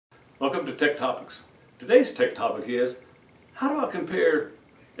Welcome to Tech Topics. Today's tech topic is, how do I compare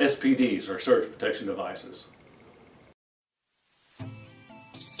SPDs, or surge protection devices?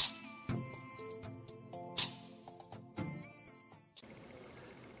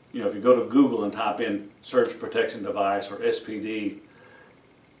 If you go to Google and type in surge protection device or SPD,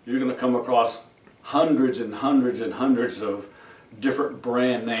 you're going to come across hundreds and hundreds and hundreds of different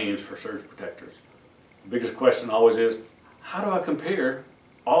brand names for surge protectors. The biggest question always is, how do I compare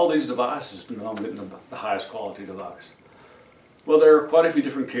all these devices to know I'm getting the highest quality device? Well, there are quite a few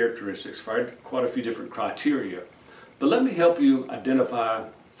different characteristics, quite a few different criteria. But let me help you identify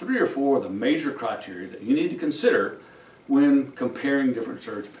 3 or 4 of the major criteria that you need to consider when comparing different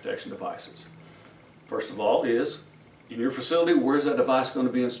surge protection devices. First of all is, in your facility, where is that device going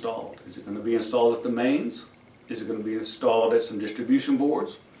to be installed? Is it going to be installed at the mains? Is it going to be installed at some distribution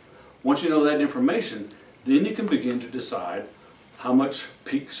boards? Once you know that information, then you can begin to decide how much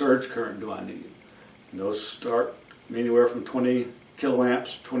peak surge current do I need. And those start anywhere from 20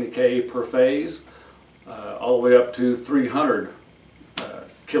 kiloamps, 20K per phase, all the way up to 300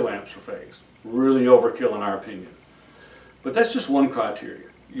 kiloamps per phase. Really overkill in our opinion. But that's just one criteria.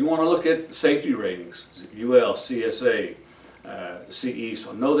 You want to look at safety ratings, UL, CSA, CE,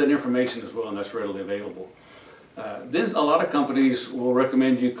 so know that information as well, and that's readily available. Then a lot of companies will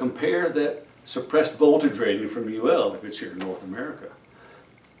recommend you compare that suppressed voltage rating from UL if it's here in North America.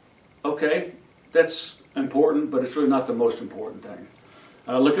 Okay, that's important, but it's really not the most important thing.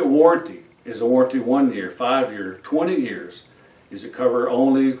 Look at warranty. Is the warranty 1 year, 5 year, 20 years? Does it cover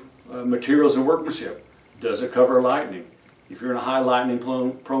only materials and workmanship? Does it cover lightning? If you're in a high lightning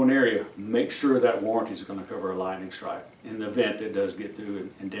prone area, make sure that warranty is going to cover a lightning strike in the event that it does get through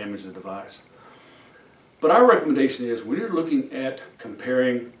and damage the device. But our recommendation is, when you're looking at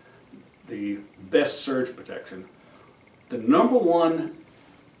comparing the best surge protection, the #1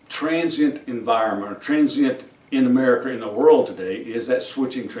 transient environment, or transient in America, in the world today, is that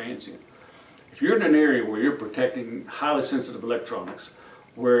switching transient. If you're in an area where you're protecting highly sensitive electronics,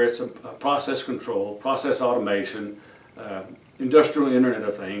 where it's a process control, process automation, industrial Internet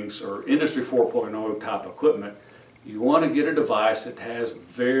of Things, or Industry 4.0 type equipment, you want to get a device that has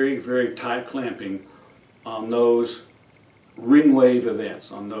very, very tight clamping on those ring wave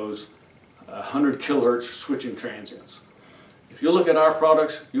events, on those 100 kilohertz switching transients. If you look at our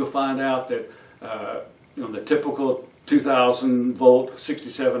products, you'll find out that the typical 2000 volt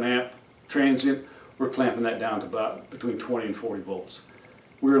 67 amp transient, we're clamping that down to about between 20 and 40 volts.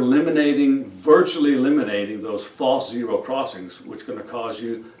 We're virtually eliminating those false zero crossings, which are going to cause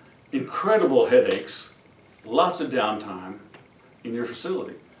you incredible headaches, lots of downtime in your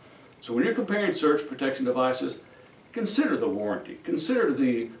facility. So when you're comparing surge protection devices, consider the warranty, consider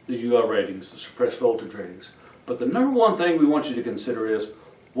the UL ratings, the suppressed voltage ratings. But the #1 thing we want you to consider is,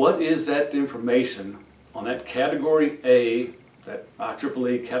 what is that information on that category A, that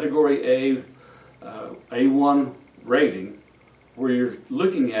IEEE category A, A1 rating, where you're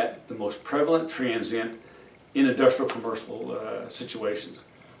looking at the most prevalent transient in industrial commercial situations.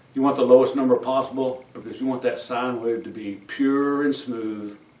 You want the lowest number possible because you want that sine wave to be pure and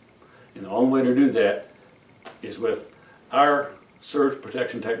smooth. And the only way to do that is with our surge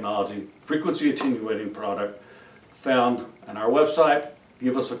protection technology, frequency attenuating product, found on our website.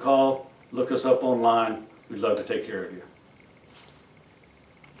 Give us a call, look us up online. We'd love to take care of you.